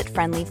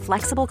budget-friendly,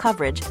 flexible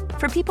coverage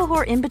for people who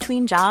are in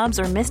between jobs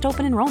or missed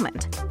open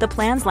enrollment. The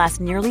plans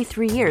last nearly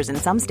 3 years in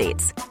some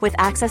states, with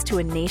access to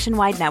a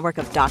nationwide network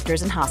of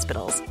doctors and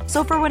hospitals.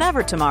 So for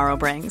whatever tomorrow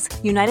brings,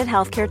 United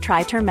Healthcare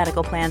Tri-Term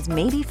Medical Plans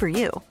may be for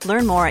you.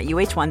 Learn more at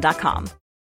uh1.com.